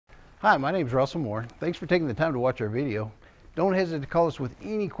Hi, my name is Russell Moore. Thanks for taking the time to watch our video. Don't hesitate to call us with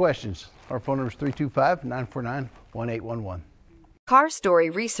any questions. Our phone number is 325-949-1811. Car Story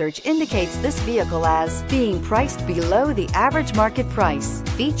research indicates this vehicle as being priced below the average market price.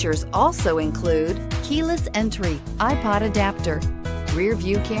 Features also include keyless entry, iPod adapter, rear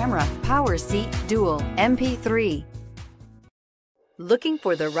view camera, power seat dual, MP3. Looking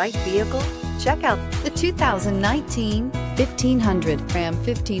for the right vehicle? Check out the 2019 1500. Ram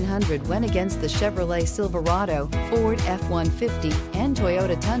 1500 went against the Chevrolet Silverado, Ford F-150, and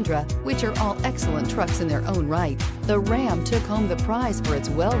Toyota Tundra, which are all excellent trucks in their own right. The Ram took home the prize for its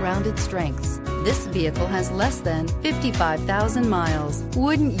well-rounded strengths. This vehicle has less than 55,000 miles.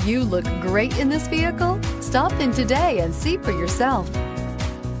 Wouldn't you look great in this vehicle? Stop in today and see for yourself.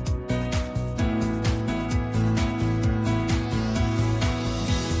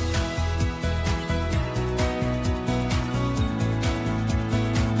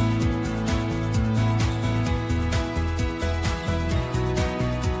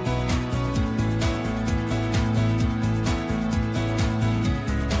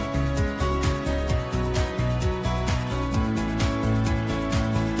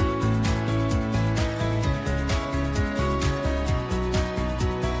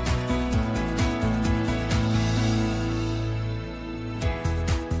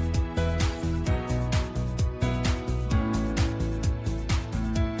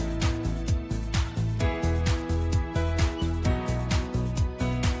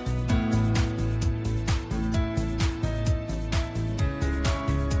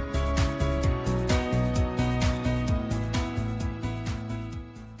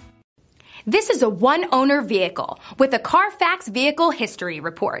 This is a one-owner vehicle with a Carfax Vehicle History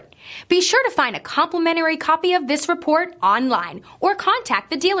Report. Be sure to find a complimentary copy of this report online or contact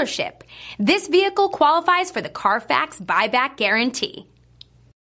the dealership. This vehicle qualifies for the Carfax Buyback Guarantee.